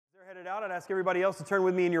out, I'd ask everybody else to turn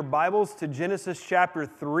with me in your Bibles to Genesis chapter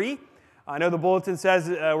 3. I know the bulletin says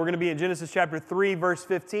we're going to be in Genesis chapter 3, verse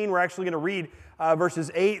 15. We're actually going to read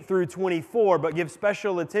verses 8 through 24, but give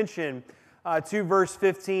special attention to verse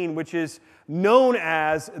 15, which is known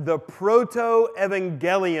as the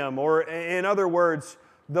Proto-Evangelium, or in other words,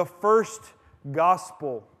 the first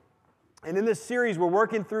gospel. And in this series, we're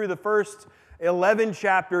working through the first 11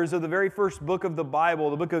 chapters of the very first book of the Bible,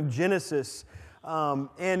 the book of Genesis.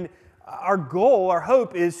 And our goal, our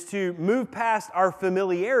hope, is to move past our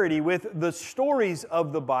familiarity with the stories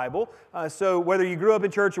of the Bible. So whether you grew up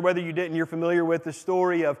in church or whether you didn't, you're familiar with the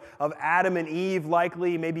story of Adam and Eve,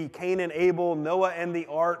 likely, maybe Cain and Abel, Noah and the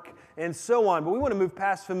ark, and so on. But we want to move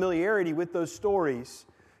past familiarity with those stories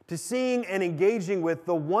to seeing and engaging with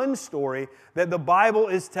the one story that the Bible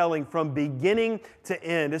is telling from beginning to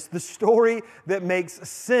end. It's the story that makes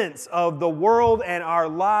sense of the world and our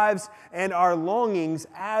lives and our longings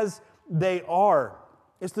as they are.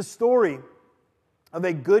 It's the story of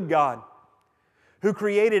a good God who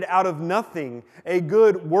created out of nothing a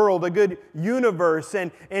good world, a good universe,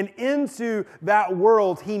 and into that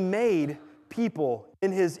world He made people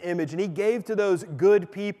in His image, and He gave to those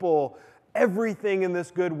good people everything in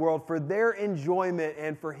this good world for their enjoyment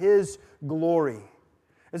and for His glory.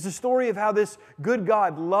 It's a story of how this good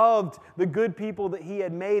God loved the good people that He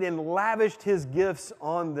had made and lavished His gifts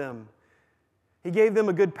on them. He gave them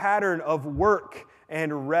a good pattern of work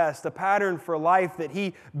and rest, a pattern for life that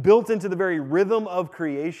He built into the very rhythm of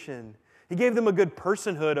creation. He gave them a good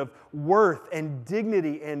personhood of worth and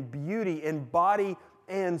dignity and beauty in body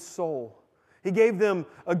and soul. He gave them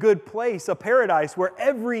a good place, a paradise where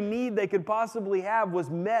every need they could possibly have was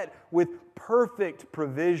met with perfect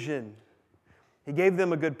provision. He gave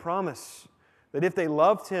them a good promise that if they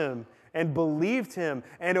loved Him and believed Him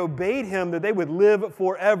and obeyed Him, that they would live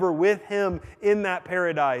forever with Him in that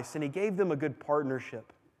paradise. And He gave them a good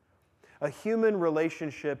partnership, a human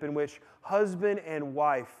relationship in which husband and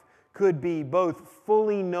wife could be both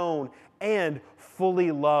fully known and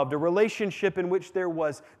fully loved, a relationship in which there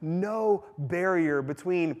was no barrier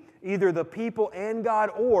between either the people and God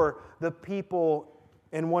or the people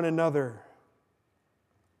and one another.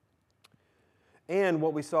 And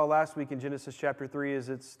what we saw last week in Genesis chapter 3 is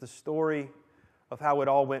it's the story of how it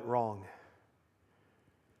all went wrong.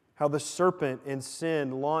 How the serpent in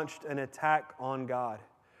sin launched an attack on God.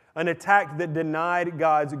 An attack that denied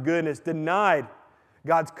God's goodness, denied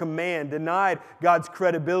God's command, denied God's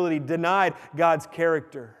credibility, denied God's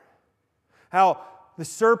character. How the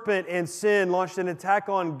serpent in sin launched an attack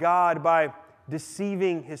on God by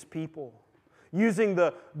deceiving His people, using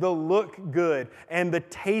the look good and the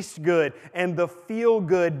taste good and the feel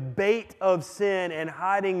good bait of sin and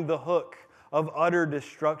hiding the hook of utter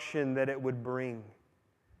destruction that it would bring,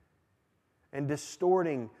 and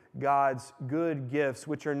distorting God's good gifts,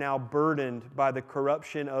 which are now burdened by the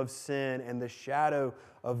corruption of sin and the shadow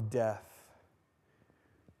of death.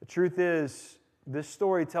 The truth is, this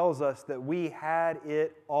story tells us that we had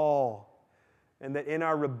it all, and that in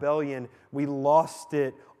our rebellion, we lost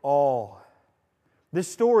it all. This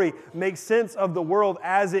story makes sense of the world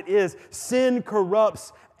as it is. Sin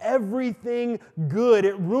corrupts everything good.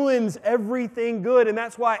 It ruins everything good. And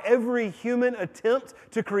that's why every human attempt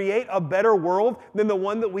to create a better world than the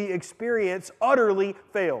one that we experience utterly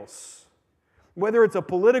fails. Whether it's a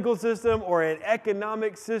political system or an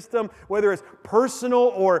economic system, whether it's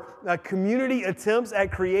personal or community attempts at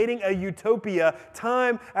creating a utopia,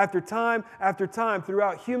 time after time after time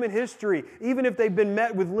throughout human history, even if they've been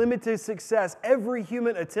met with limited success, every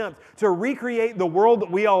human attempt to recreate the world that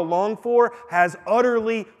we all long for has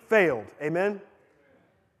utterly failed. Amen?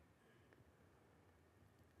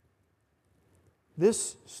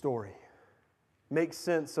 This story makes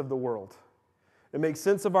sense of the world. It makes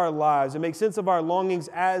sense of our lives. It makes sense of our longings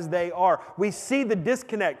as they are. We see the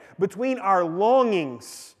disconnect between our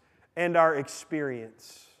longings and our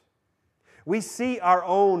experience. We see our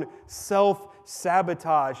own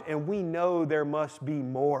self-sabotage, and we know there must be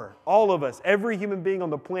more. All of us, every human being on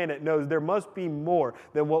the planet knows there must be more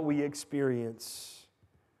than what we experience.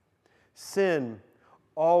 Sin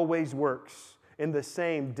always works in the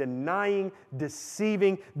same denying,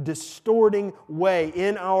 deceiving, distorting way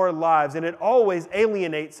in our lives. And it always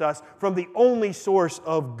alienates us from the only source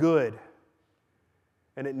of good.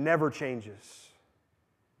 And it never changes.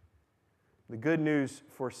 The good news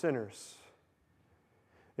for sinners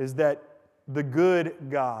is that the good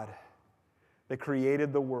God that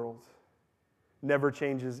created the world never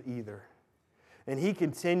changes either. And He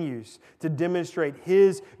continues to demonstrate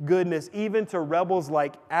His goodness even to rebels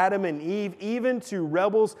like Adam and Eve, even to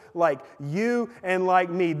rebels like you and like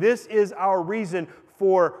me. This is our reason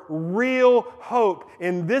for real hope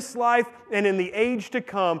in this life and in the age to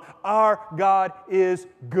come. Our God is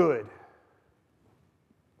good.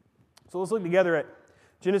 So let's look together at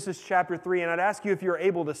Genesis chapter 3, and I'd ask you if you're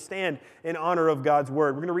able to stand in honor of God's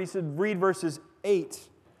word. We're going to read verses 8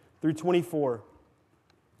 through 24.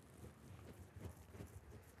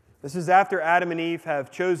 This is after Adam and Eve have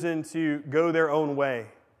chosen to go their own way,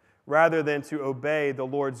 rather than to obey the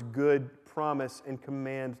Lord's good promise and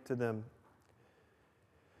command to them.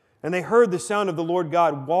 And they heard the sound of the Lord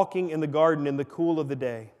God walking in the garden in the cool of the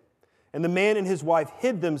day. And the man and his wife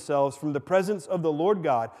hid themselves from the presence of the Lord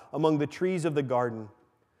God among the trees of the garden.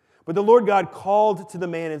 But the Lord God called to the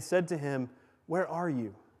man and said to him, "Where are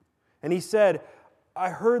you?" And he said,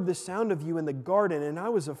 "I heard the sound of you in the garden, and I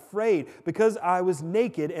was afraid because I was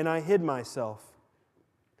naked and I hid myself."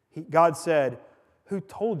 God said, "Who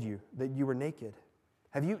told you that you were naked?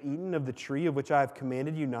 Have you eaten of the tree of which I have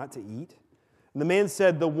commanded you not to eat?" And the man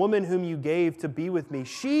said, "The woman whom you gave to be with me,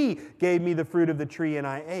 she gave me the fruit of the tree and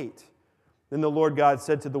I ate." Then the Lord God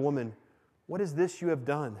said to the woman, "What is this you have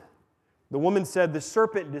done?" The woman said, "The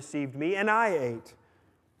serpent deceived me, and I ate."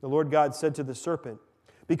 The Lord God said to the serpent,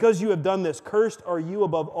 "Because you have done this, cursed are you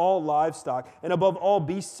above all livestock and above all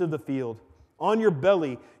beasts of the field. On your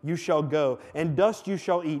belly you shall go, and dust you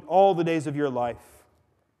shall eat all the days of your life.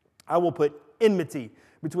 I will put enmity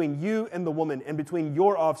between you and the woman, and between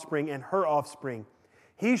your offspring and her offspring.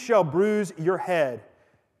 He shall bruise your head,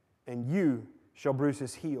 and you shall bruise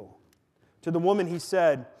his heel." To the woman he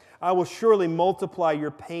said, "I will surely multiply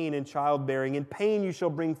your pain in childbearing. In pain you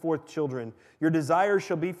shall bring forth children. Your desire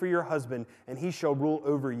shall be for your husband, and he shall rule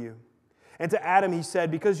over you." And to Adam he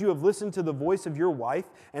said, "Because you have listened to the voice of your wife,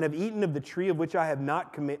 and have eaten of the tree of which I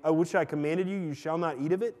commanded you, you shall not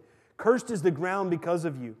eat of it. Cursed is the ground because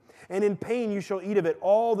of you. And in pain you shall eat of it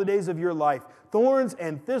all the days of your life. Thorns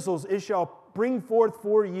and thistles it shall bring forth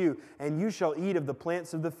for you, and you shall eat of the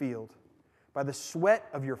plants of the field. By the sweat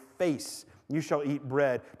of your face you shall eat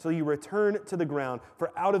bread, till you return to the ground,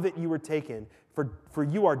 for out of it you were taken. For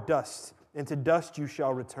you are dust, and to dust you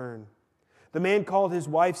shall return." The man called his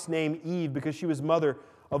wife's name Eve, because she was mother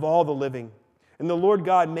of all the living. And the Lord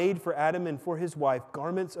God made for Adam and for his wife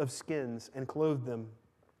garments of skins, and clothed them.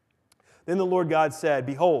 Then the Lord God said,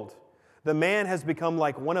 "Behold, the man has become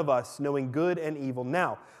like one of us, knowing good and evil.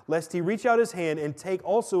 Now, lest he reach out his hand and take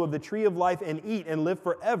also of the tree of life and eat and live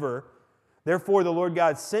forever." Therefore the Lord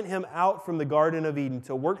God sent him out from the Garden of Eden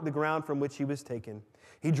to work the ground from which he was taken.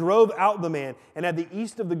 He drove out the man, and at the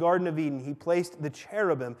east of the Garden of Eden he placed the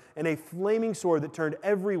cherubim and a flaming sword that turned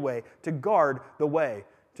every way to guard the way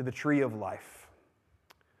to the tree of life.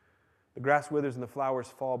 The grass withers and the flowers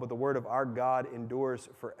fall, but the word of our God endures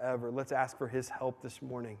forever. Let's ask for his help this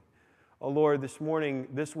morning. Oh Lord, this morning,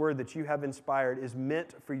 this word that you have inspired is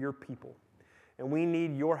meant for your people. And we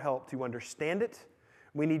need your help to understand it.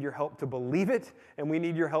 We need your help to believe it. And we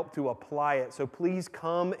need your help to apply it. So please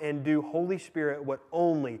come and do, Holy Spirit, what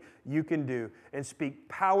only you can do. And speak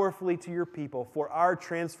powerfully to your people for our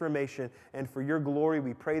transformation and for your glory.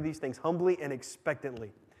 We pray these things humbly and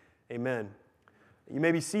expectantly. Amen. You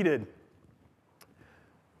may be seated.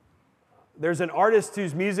 There's an artist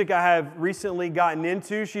whose music I have recently gotten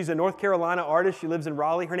into. She's a North Carolina artist. She lives in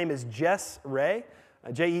Raleigh. Her name is Jess Ray,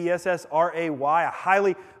 Jessray. I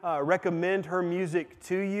highly recommend her music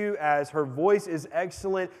to you, as her voice is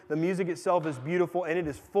excellent. The music itself is beautiful, and it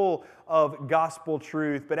is full of gospel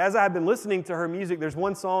truth. But as I have been listening to her music, there's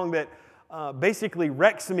one song that basically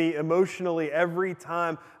wrecks me emotionally every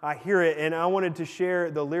time I hear it, and I wanted to share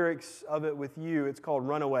the lyrics of it with you. It's called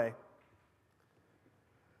 "Runaway."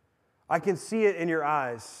 I can see it in your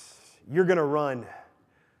eyes. You're going to run.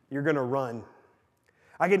 You're going to run.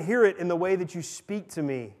 I can hear it in the way that you speak to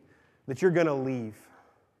me, that you're going to leave.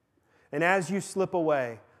 And as you slip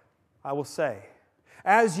away, I will say,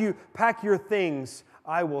 as you pack your things,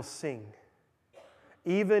 I will sing.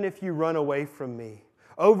 Even if you run away from me,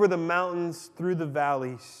 over the mountains, through the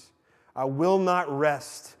valleys, I will not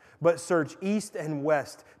rest, but search east and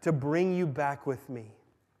west to bring you back with me.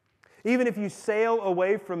 Even if you sail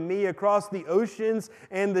away from me across the oceans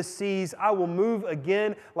and the seas, I will move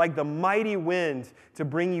again like the mighty wind to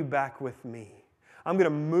bring you back with me. I'm going to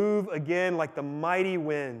move again like the mighty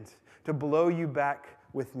wind to blow you back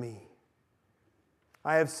with me.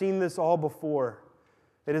 I have seen this all before.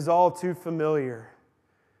 It is all too familiar.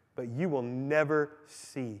 But you will never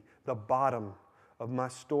see the bottom of my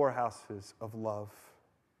storehouses of love.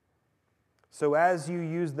 So as you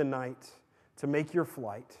use the night to make your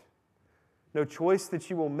flight, no choice that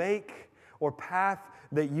you will make or path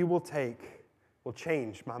that you will take will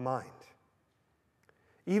change my mind.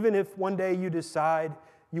 Even if one day you decide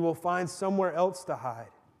you will find somewhere else to hide.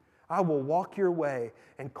 I will walk your way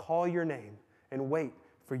and call your name and wait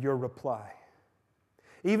for your reply.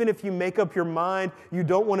 Even if you make up your mind you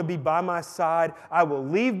don't want to be by my side, I will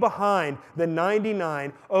leave behind the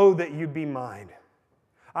 99. Oh, that you'd be mine.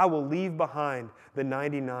 I will leave behind the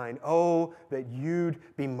 99. Oh, that you'd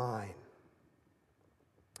be mine.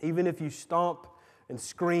 Even if you stomp and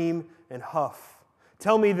scream and huff,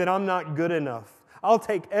 tell me that I'm not good enough. I'll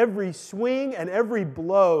take every swing and every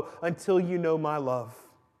blow until you know my love.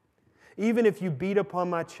 Even if you beat upon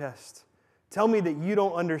my chest, tell me that you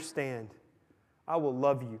don't understand. I will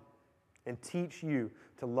love you and teach you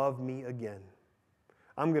to love me again.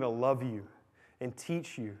 I'm going to love you and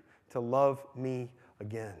teach you to love me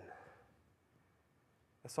again.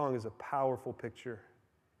 That song is a powerful picture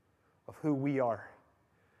of who we are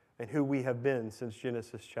and who we have been since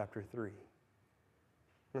Genesis chapter 3.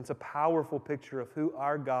 And it's a powerful picture of who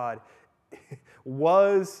our God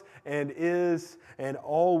was and is and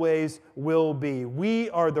always will be. We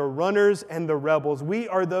are the runners and the rebels. We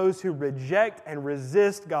are those who reject and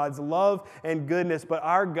resist God's love and goodness. But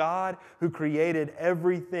our God who created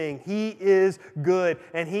everything, He is good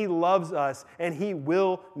and He loves us and He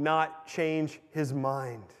will not change His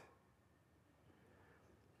mind.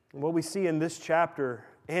 And what we see in this chapter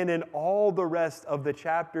and in all the rest of the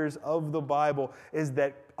chapters of the Bible is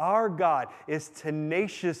that our God is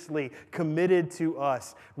tenaciously committed to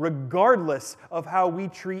us, regardless of how we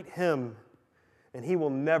treat Him, and He will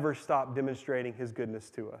never stop demonstrating His goodness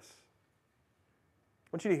to us. I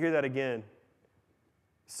want you to hear that again.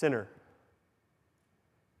 Sinner,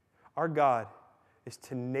 our God is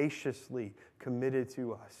tenaciously committed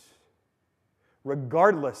to us,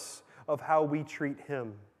 regardless of how we treat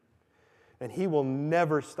Him. And He will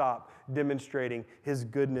never stop demonstrating His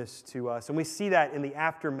goodness to us. And we see that in the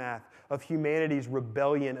aftermath of humanity's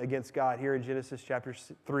rebellion against God here in Genesis chapter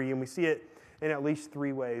 3. And we see it in at least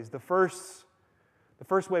three ways. The first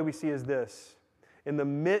way we see is this. In the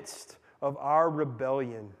midst of our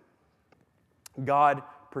rebellion, God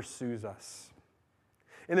pursues us.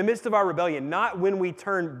 In the midst of our rebellion, not when we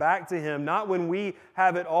turn back to Him, not when we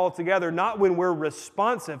have it all together, not when we're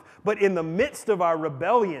responsive, but in the midst of our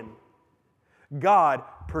rebellion, God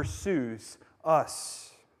pursues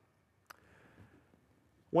us.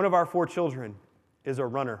 One of our 4 children is a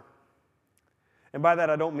runner. And by that,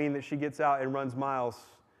 I don't mean that she gets out and runs miles.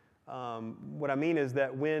 What I mean is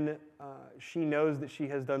that when she knows that she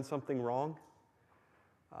has done something wrong,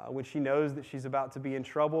 when she knows that she's about to be in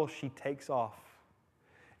trouble, she takes off.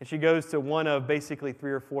 And she goes to one of basically 3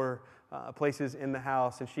 or 4 places in the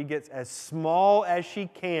house, and she gets as small as she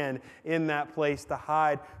can in that place to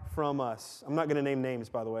hide from us. I'm not going to name names,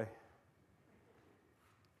 by the way.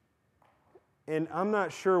 And I'm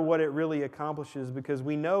not sure what it really accomplishes because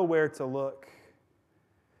we know where to look.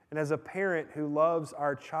 And as a parent who loves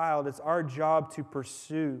our child, it's our job to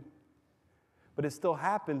pursue. But it still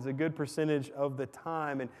happens a good percentage of the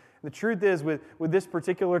time. And the truth is, with this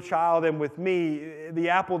particular child and with me, the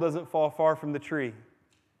apple doesn't fall far from the tree.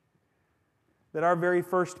 That our very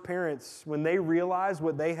first parents, when they realized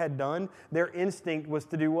what they had done, their instinct was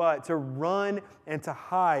to do what? To run and to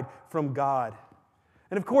hide from God.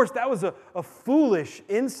 And of course, that was a foolish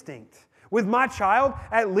instinct. With my child,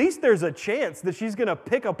 at least there's a chance that she's going to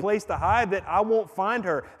pick a place to hide that I won't find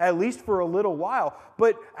her, at least for a little while.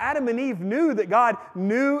 But Adam and Eve knew that God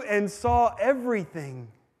knew and saw everything.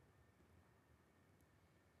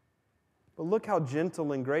 But look how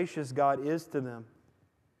gentle and gracious God is to them.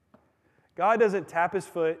 God doesn't tap His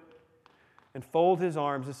foot and fold His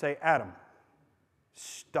arms and say, Adam,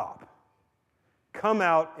 stop. Come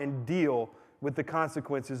out and deal with the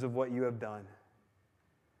consequences of what you have done.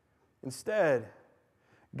 Instead,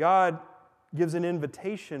 God gives an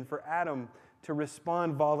invitation for Adam to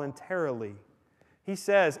respond voluntarily. He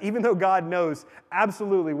says, even though God knows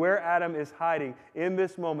absolutely where Adam is hiding in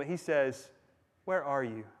this moment, He says, where are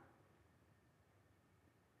you?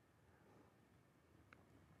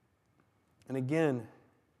 And again,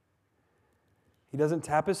 He doesn't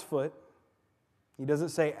tap His foot. He doesn't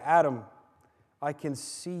say, Adam, I can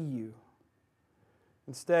see you.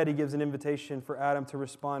 Instead, He gives an invitation for Adam to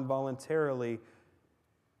respond voluntarily.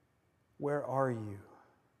 Where are you?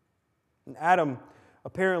 And Adam,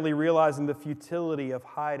 apparently realizing the futility of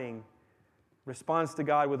hiding, responds to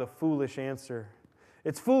God with a foolish answer.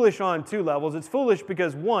 It's foolish on 2 levels. It's foolish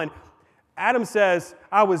because, one, Adam says,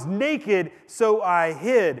 I was naked, so I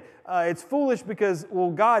hid. It's foolish because, well,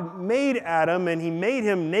 God made Adam and He made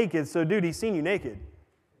him naked, so dude, He's seen you naked.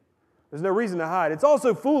 There's no reason to hide. It's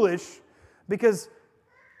also foolish because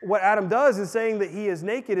what Adam does in saying that he is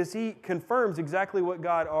naked is he confirms exactly what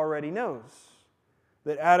God already knows.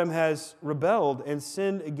 that Adam has rebelled and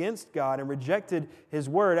sinned against God and rejected His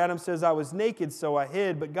word. Adam says, I was naked, so I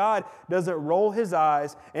hid. But God doesn't roll His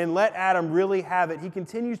eyes and let Adam really have it. He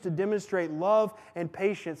continues to demonstrate love and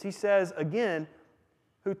patience. He says, again,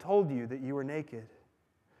 who told you that you were naked?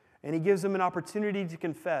 And He gives him an opportunity to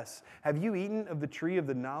confess. Have you eaten of the tree of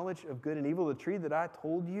the knowledge of good and evil, the tree that I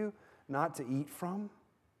told you not to eat from?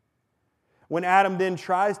 When Adam then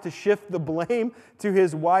tries to shift the blame to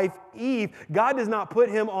his wife Eve, God does not put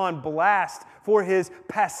him on blast for his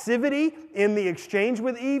passivity in the exchange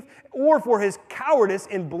with Eve or for his cowardice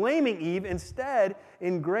in blaming Eve. Instead,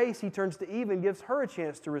 in grace, He turns to Eve and gives her a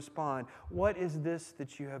chance to respond. What is this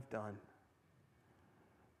that you have done?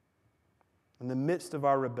 In the midst of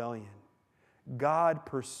our rebellion, God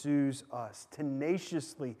pursues us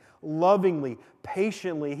tenaciously, lovingly,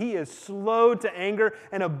 patiently. He is slow to anger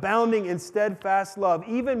and abounding in steadfast love.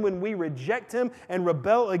 Even when we reject Him and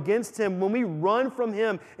rebel against Him, when we run from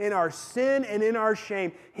Him in our sin and in our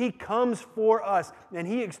shame, He comes for us and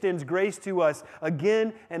He extends grace to us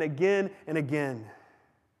again and again and again.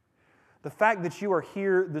 The fact that you are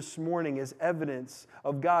here this morning is evidence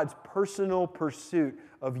of God's personal pursuit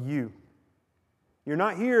of you. You're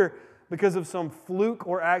not here because of some fluke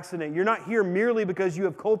or accident. You're not here merely because you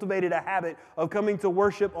have cultivated a habit of coming to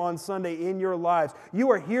worship on Sunday in your lives.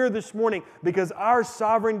 You are here this morning because our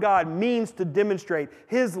sovereign God means to demonstrate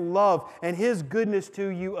His love and His goodness to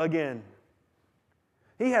you again.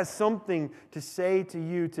 He has something to say to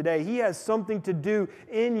you today. He has something to do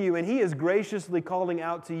in you, and He is graciously calling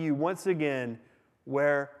out to you once again,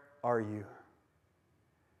 where are you?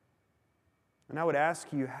 And I would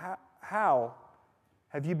ask you, how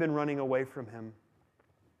have you been running away from Him?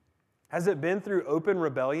 Has it been through open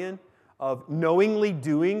rebellion of knowingly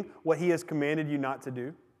doing what He has commanded you not to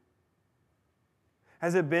do?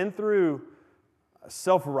 Has it been through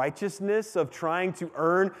self-righteousness of trying to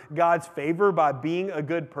earn God's favor by being a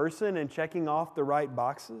good person and checking off the right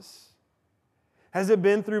boxes? Has it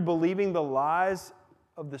been through believing the lies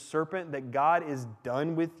of the serpent that God is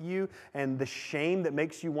done with you and the shame that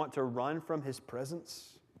makes you want to run from His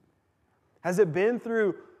presence? Has it been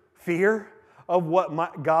through fear of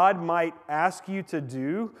what God might ask you to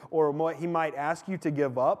do or what He might ask you to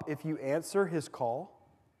give up if you answer His call?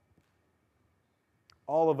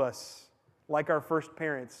 All of us, like our first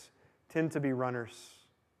parents, tend to be runners.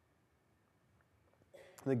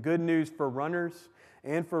 The good news for runners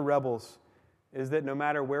and for rebels is that no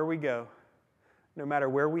matter where we go, no matter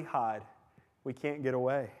where we hide, we can't get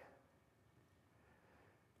away.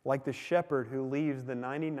 Like the shepherd who leaves the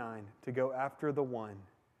 99 to go after the one,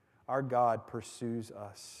 our God pursues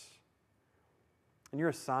us. And your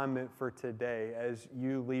assignment for today as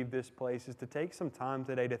you leave this place is to take some time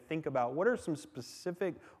today to think about what are some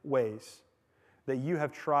specific ways that you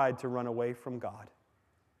have tried to run away from God?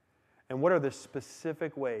 And what are the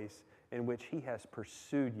specific ways in which He has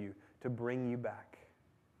pursued you to bring you back?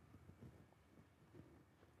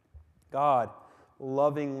 God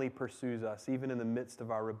lovingly pursues us, even in the midst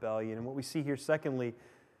of our rebellion. And what we see here, secondly,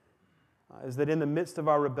 is that in the midst of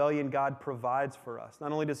our rebellion, God provides for us.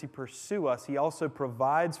 Not only does He pursue us, He also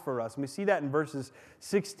provides for us. And we see that in verses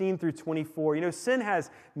 16 through 24. You know, sin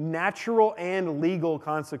has natural and legal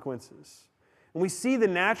consequences. And we see the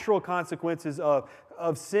natural consequences of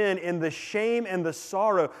sin in the shame and the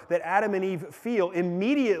sorrow that Adam and Eve feel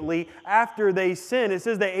immediately after they sin. It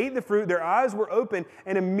says they ate the fruit, their eyes were open,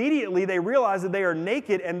 and immediately they realized that they are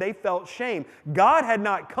naked and they felt shame. God had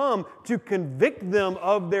not come to convict them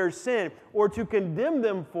of their sin or to condemn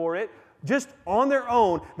them for it. Just on their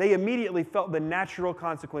own, they immediately felt the natural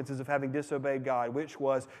consequences of having disobeyed God, which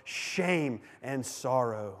was shame and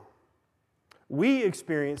sorrow. We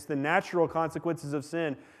experience the natural consequences of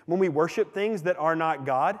sin when we worship things that are not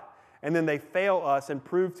God, and then they fail us and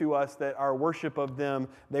prove to us that our worship of them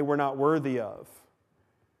they were not worthy of.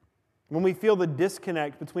 When we feel the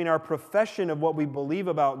disconnect between our profession of what we believe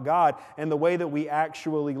about God and the way that we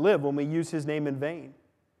actually live, when we use His name in vain.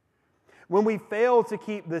 When we fail to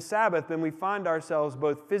keep the Sabbath, then we find ourselves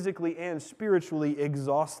both physically and spiritually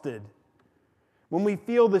exhausted. When we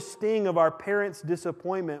feel the sting of our parents'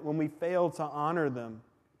 disappointment when we fail to honor them.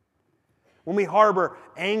 When we harbor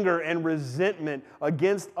anger and resentment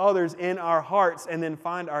against others in our hearts and then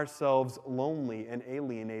find ourselves lonely and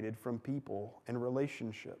alienated from people and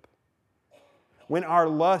relationship. When our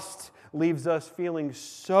lust leaves us feeling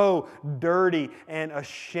so dirty and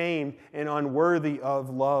ashamed and unworthy of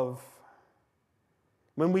love.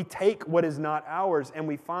 When we take what is not ours and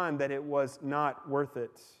we find that it was not worth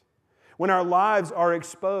it. When our lives are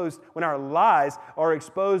exposed, when our lies are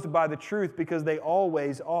exposed by the truth because they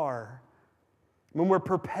always are. when we're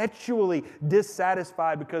perpetually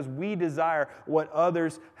dissatisfied because we desire what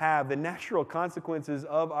others have, the natural consequences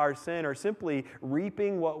of our sin are simply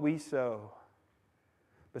reaping what we sow.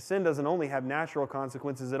 But sin doesn't only have natural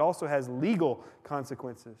consequences, it also has legal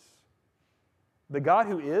consequences. The God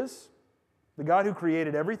who is, the God who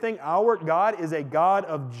created everything, our God is a God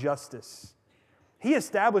of justice. He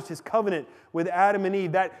established His covenant with Adam and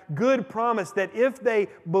Eve, that good promise that if they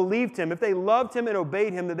believed Him, if they loved Him and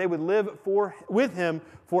obeyed Him, that they would live with Him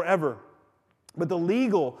forever. But the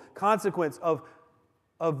legal consequence of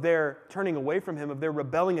their turning away from Him, of their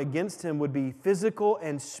rebelling against Him, would be physical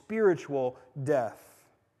and spiritual death.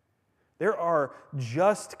 There are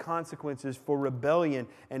just consequences for rebellion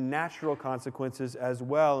and natural consequences as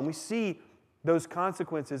well. And we see those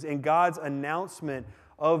consequences in God's announcement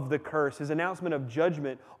of the curse, His announcement of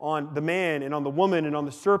judgment on the man and on the woman and on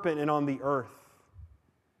the serpent and on the earth.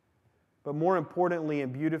 But more importantly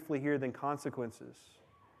and beautifully here than consequences,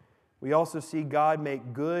 we also see God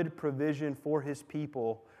make good provision for His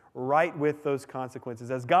people right with those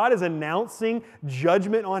consequences. As God is announcing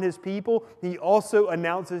judgment on His people, He also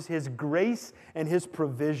announces His grace and His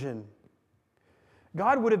provision.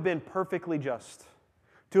 God would have been perfectly just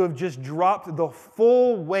to have just dropped the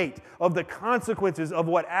full weight of the consequences of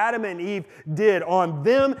what Adam and Eve did on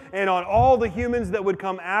them and on all the humans that would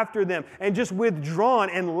come after them, and just withdrawn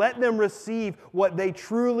and let them receive what they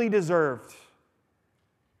truly deserved.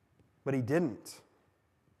 But He didn't.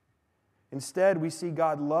 Instead, we see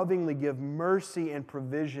God lovingly give mercy and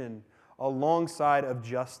provision alongside of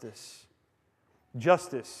justice.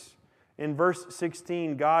 Justice. In verse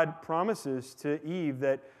 16, God promises to Eve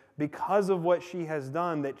that because of what she has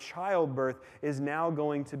done, that childbirth is now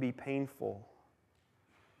going to be painful.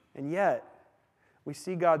 And yet, we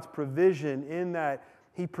see God's provision in that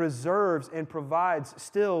He preserves and provides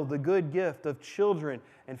still the good gift of children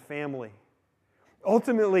and family.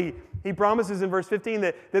 Ultimately, He promises in verse 15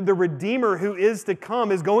 that the Redeemer who is to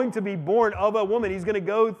come is going to be born of a woman. He's going to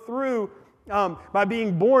go through, by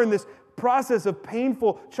being born, this process of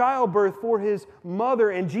painful childbirth for His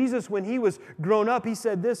mother. And Jesus, when He was grown up, He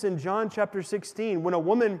said this in John chapter 16, when a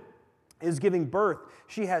woman is giving birth,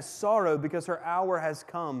 she has sorrow because her hour has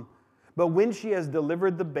come. But when she has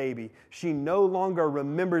delivered the baby, she no longer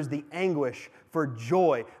remembers the anguish for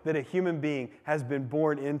joy that a human being has been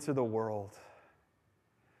born into the world.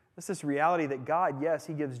 It's this reality that God, yes,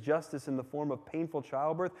 He gives justice in the form of painful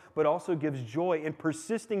childbirth, but also gives joy in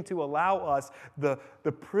persisting to allow us the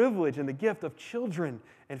privilege and the gift of children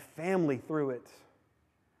and family through it.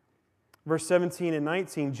 Verse 17 and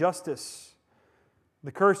 19, justice.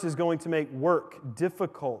 The curse is going to make work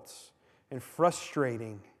difficult and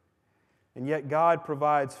frustrating. And yet God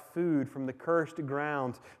provides food from the cursed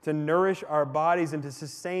ground to nourish our bodies and to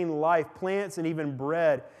sustain life, plants and even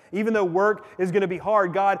bread. Even though work is going to be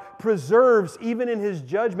hard, God preserves, even in His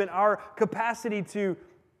judgment, our capacity to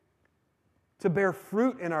bear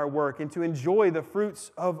fruit in our work and to enjoy the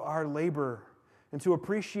fruits of our labor and to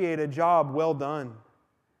appreciate a job well done.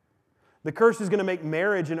 The curse is going to make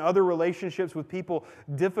marriage and other relationships with people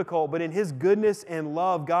difficult, but in His goodness and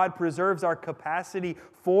love, God preserves our capacity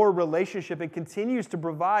for relationship and continues to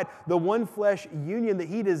provide the one flesh union that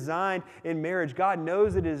He designed in marriage. God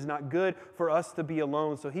knows it is not good for us to be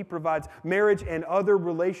alone, so He provides marriage and other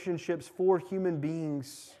relationships for human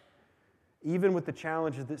beings, even with the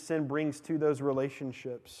challenges that sin brings to those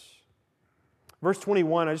relationships. Verse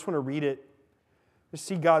 21, I just want to read it. Just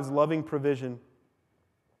see God's loving provision.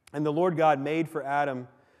 And the Lord God made for Adam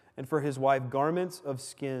and for his wife garments of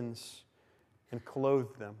skins and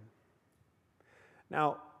clothed them.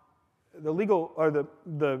 Now,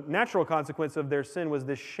 the natural consequence of their sin was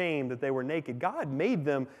this shame that they were naked. God made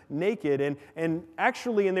them naked, and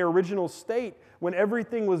actually in their original state, when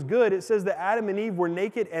everything was good, it says that Adam and Eve were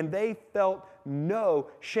naked and they felt no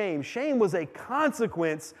shame. Shame was a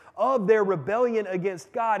consequence of their rebellion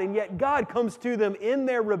against God, and yet God comes to them in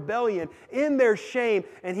their rebellion, in their shame,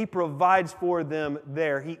 and He provides for them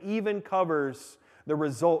there. He even covers the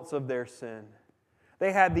results of their sin.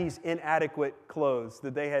 They had these inadequate clothes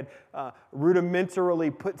that they had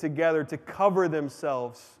rudimentarily put together to cover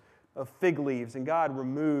themselves of fig leaves, and God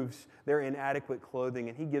removes their inadequate clothing,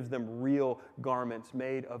 and He gives them real garments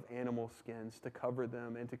made of animal skins to cover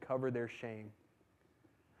them and to cover their shame.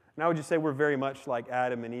 And I would just say we're very much like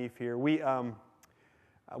Adam and Eve here.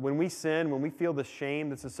 When we sin, when we feel the shame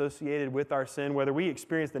that's associated with our sin, whether we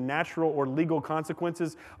experience the natural or legal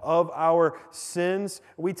consequences of our sins,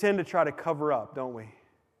 we tend to try to cover up, don't we?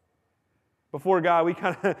 Before God,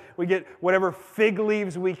 we get whatever fig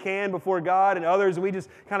leaves we can before God and others, and we just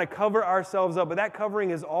kind of cover ourselves up. But that covering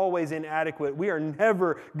is always inadequate. We are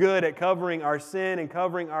never good at covering our sin and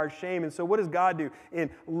covering our shame. And so what does God do? In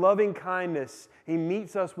loving kindness, He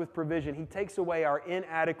meets us with provision. He takes away our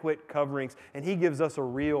inadequate coverings, and He gives us a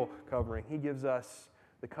real covering. He gives us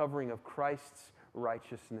the covering of Christ's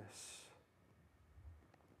righteousness.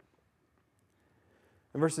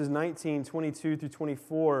 In verses 19, 22 through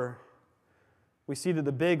 24, we see that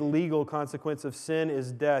the big legal consequence of sin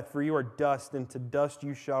is death. For you are dust, and to dust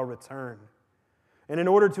you shall return. And in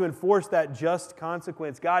order to enforce that just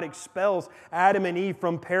consequence, God expels Adam and Eve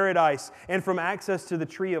from paradise and from access to the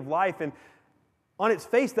tree of life. And on its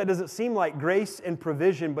face, that doesn't seem like grace and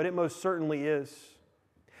provision, but it most certainly is.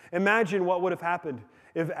 Imagine what would have happened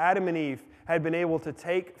if Adam and Eve had been able to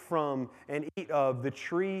take from and eat of the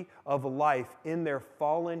tree of life in their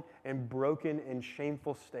fallen and broken and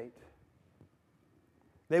shameful state.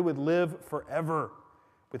 They would live forever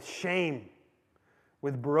with shame,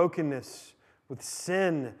 with brokenness, with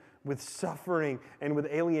sin, with suffering, and with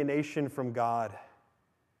alienation from God.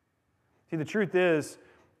 See, the truth is,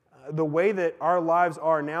 the way that our lives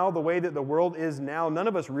are now, the way that the world is now, none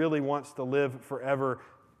of us really wants to live forever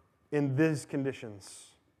in these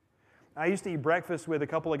conditions. I used to eat breakfast with a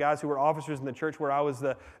couple of guys who were officers in the church where I was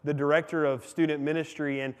the director of student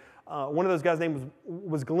ministry, and one of those guys' name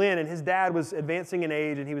was Glenn, and his dad was advancing in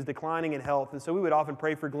age and he was declining in health. And so we would often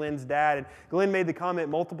pray for Glenn's dad. And Glenn made the comment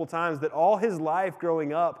multiple times that all his life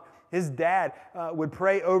growing up, his dad would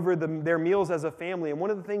pray over their meals as a family. And one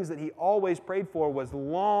of the things that he always prayed for was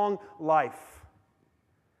long life.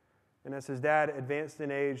 And as his dad advanced in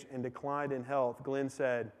age and declined in health, Glenn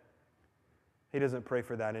said he doesn't pray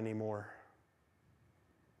for that anymore.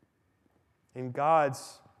 In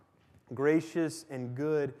God's gracious and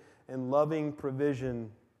good and loving provision,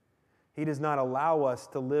 He does not allow us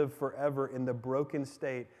to live forever in the broken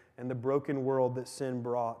state and the broken world that sin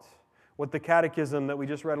brought. What the catechism that we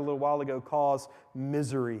just read a little while ago calls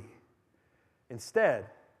misery. Instead,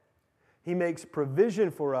 He makes provision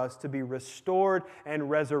for us to be restored and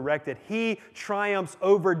resurrected. He triumphs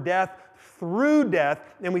over death through death,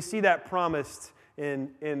 and we see that promised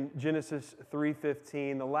in Genesis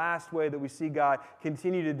 3:15. The last way that we see God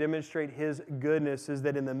continue to demonstrate His goodness is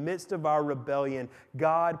that in the midst of our rebellion,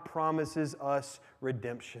 God promises us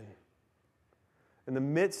redemption. In the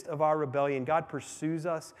midst of our rebellion, God pursues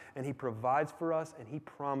us, and He provides for us, and He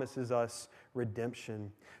promises us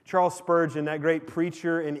redemption. Charles Spurgeon, that great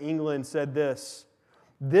preacher in England, said this: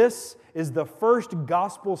 "This is the first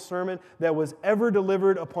gospel sermon that was ever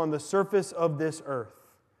delivered upon the surface of this earth.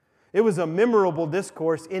 It was a memorable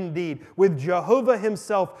discourse indeed, with Jehovah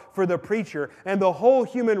Himself for the preacher and the whole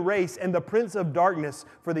human race and the prince of darkness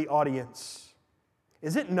for the audience.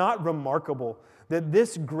 Is it not remarkable that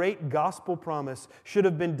this great gospel promise should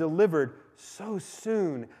have been delivered so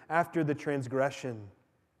soon after the transgression?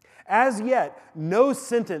 As yet, no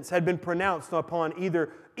sentence had been pronounced upon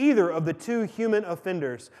either of the two human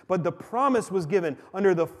offenders, but the promise was given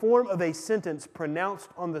under the form of a sentence pronounced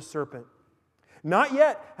on the serpent. Not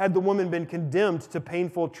yet had the woman been condemned to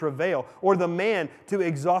painful travail, or the man to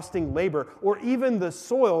exhausting labor, or even the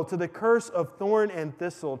soil to the curse of thorn and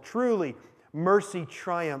thistle. Truly, mercy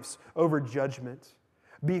triumphs over judgment.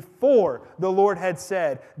 Before the Lord had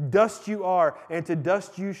said, 'Dust you are, and to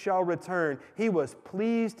dust you shall return,' He was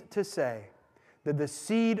pleased to say that the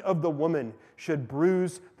seed of the woman should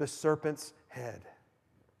bruise the serpent's head.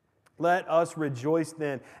 Let us rejoice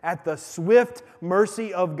then at the swift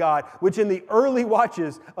mercy of God, which in the early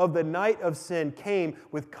watches of the night of sin came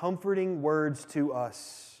with comforting words to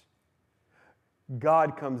us."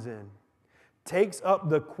 God comes in, takes up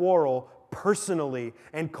the quarrel personally,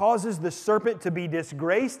 and causes the serpent to be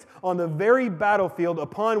disgraced on the very battlefield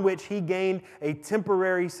upon which he gained a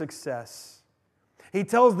temporary success. He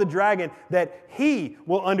tells the dragon that he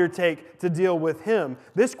will undertake to deal with him.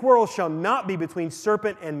 This quarrel shall not be between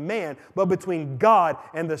serpent and man, but between God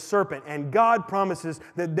and the serpent. And God promises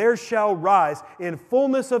that there shall rise in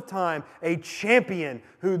fullness of time a champion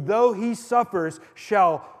who, though he suffers,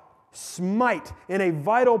 shall smite in a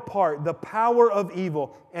vital part the power of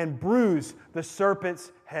evil and bruise the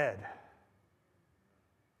serpent's head.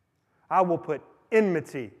 I will put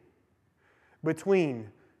enmity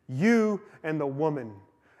between you and the woman,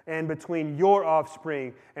 and between your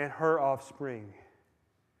offspring and her offspring.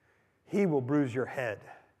 He will bruise your head,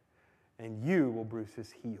 and you will bruise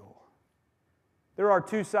his heel. There are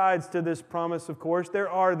two sides to this promise, of course. There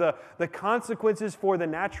are the consequences for the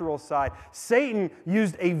natural side. Satan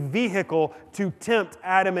used a vehicle to tempt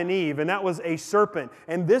Adam and Eve, and that was a serpent.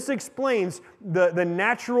 And this explains the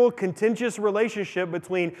natural contentious relationship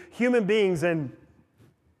between human beings and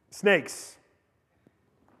snakes.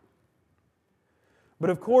 But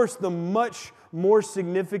of course, the much more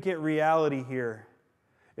significant reality here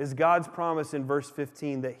is God's promise in verse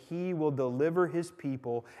 15 that He will deliver His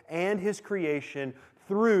people and His creation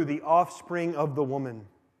through the offspring of the woman.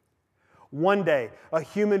 One day, a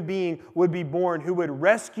human being would be born who would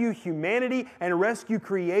rescue humanity and rescue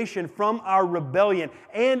creation from our rebellion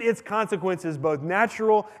and its consequences, both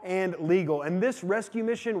natural and legal. And this rescue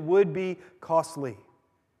mission would be costly.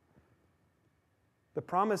 The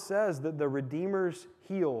promise says that the Redeemer's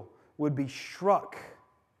heel would be struck,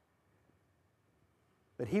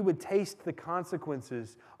 that He would taste the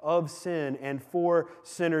consequences of sin and for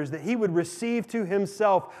sinners, that He would receive to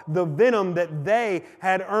Himself the venom that they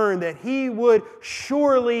had earned, that He would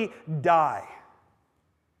surely die.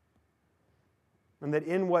 And that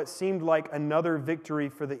in what seemed like another victory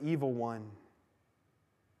for the evil one,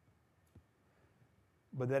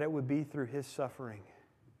 but that it would be through His suffering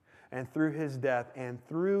and through His death and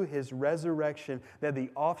through His resurrection that the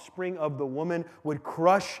offspring of the woman would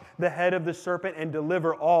crush the head of the serpent and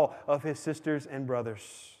deliver all of his sisters and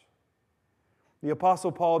brothers. The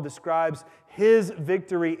Apostle Paul describes his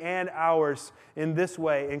victory and ours in this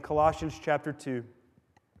way in Colossians chapter 2.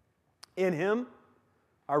 In Him,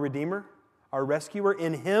 our Redeemer, our Rescuer,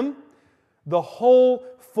 in Him, the whole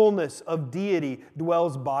fullness of deity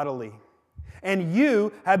dwells bodily. And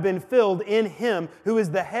you have been filled in Him who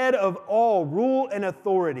is the head of all rule and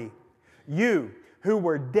authority. You who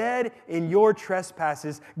were dead in your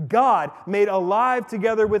trespasses, God made alive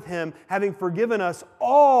together with Him, having forgiven us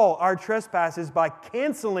all our trespasses by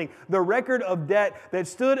canceling the record of debt that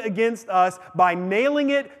stood against us by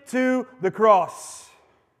nailing it to the cross.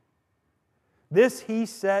 This He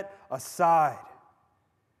set aside.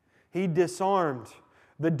 He disarmed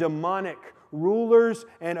the demonic rulers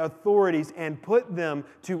and authorities and put them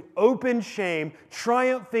to open shame,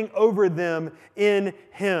 triumphing over them in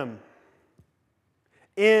Him.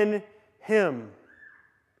 In Him.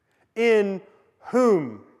 In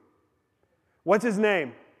whom? What's His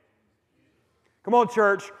name? Come on,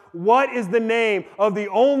 church. What is the name of the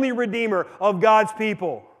only Redeemer of God's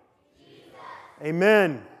people? Jesus.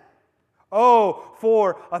 Amen. Oh,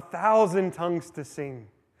 for 1,000 tongues to sing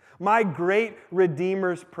my great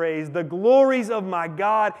Redeemer's praise, the glories of my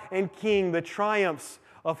God and King, the triumphs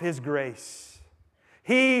of His grace.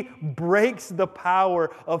 He breaks the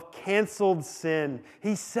power of canceled sin.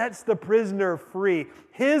 He sets the prisoner free.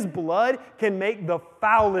 His blood can make the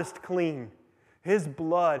foulest clean. His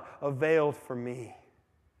blood availed for me.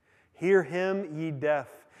 Hear Him, ye deaf.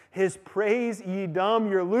 His praise, ye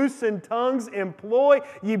dumb, your loosened tongues employ.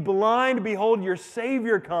 Ye blind, behold your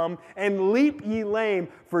Savior come, and leap ye lame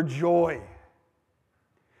for joy.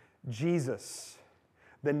 Jesus,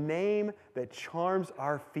 the name that charms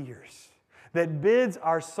our fears, that bids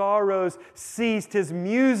our sorrows cease. 'Tis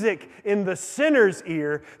music in the sinner's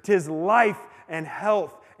ear. 'Tis life and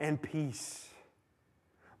health and peace.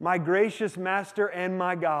 My gracious Master and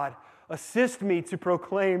my God, assist me to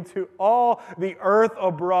proclaim to all the earth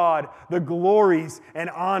abroad the glories and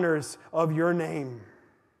honors of Your name.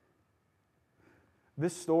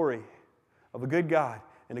 This story of a good God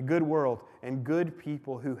and a good world and good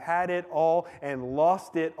people who had it all and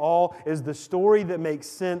lost it all is the story that makes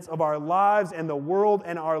sense of our lives and the world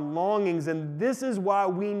and our longings. And this is why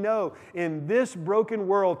we know in this broken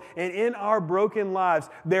world and in our broken lives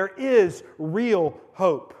there is real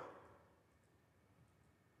hope.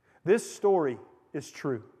 This story is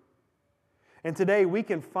true. And today we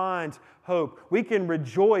can find hope. We can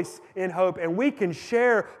rejoice in hope, and we can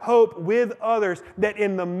share hope with others that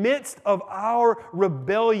in the midst of our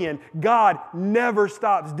rebellion, God never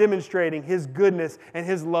stops demonstrating His goodness and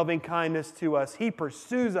His loving kindness to us. He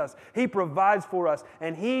pursues us, He provides for us,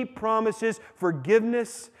 and He promises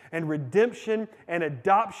forgiveness and redemption and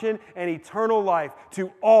adoption and eternal life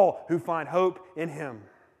to all who find hope in Him.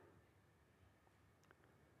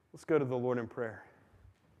 Let's go to the Lord in prayer.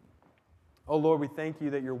 Oh Lord, we thank You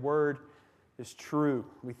that Your word is true.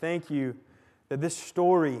 We thank You that this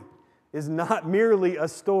story is not merely a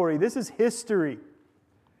story. This is history.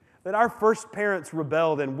 That our first parents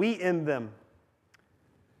rebelled and we in them.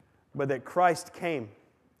 But that Christ came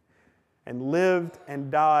and lived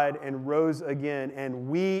and died and rose again, and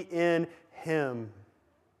we in Him.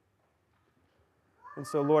 And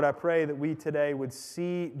so, Lord, I pray that we today would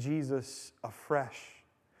see Jesus afresh.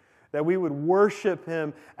 that we would worship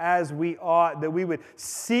Him as we ought, that we would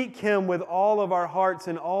seek Him with all of our hearts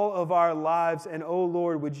and all of our lives. And oh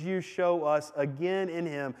Lord, would you show us again in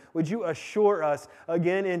Him, would you assure us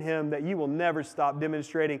again in Him that you will never stop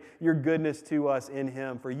demonstrating your goodness to us in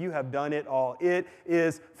Him, for you have done it all. It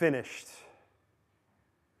is finished.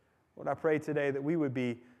 Lord, I pray today that we would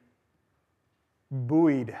be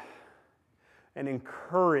buoyed and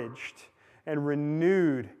encouraged and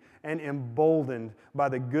renewed and emboldened by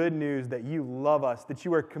the good news that you love us, that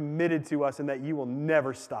you are committed to us, and that you will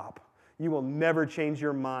never stop. You will never change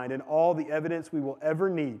your mind, and all the evidence we will ever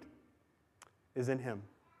need is in Him.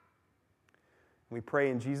 We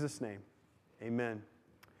pray in Jesus' name. Amen.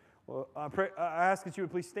 Well, I ask that you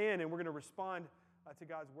would please stand, and we're going to respond to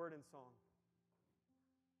God's word and song.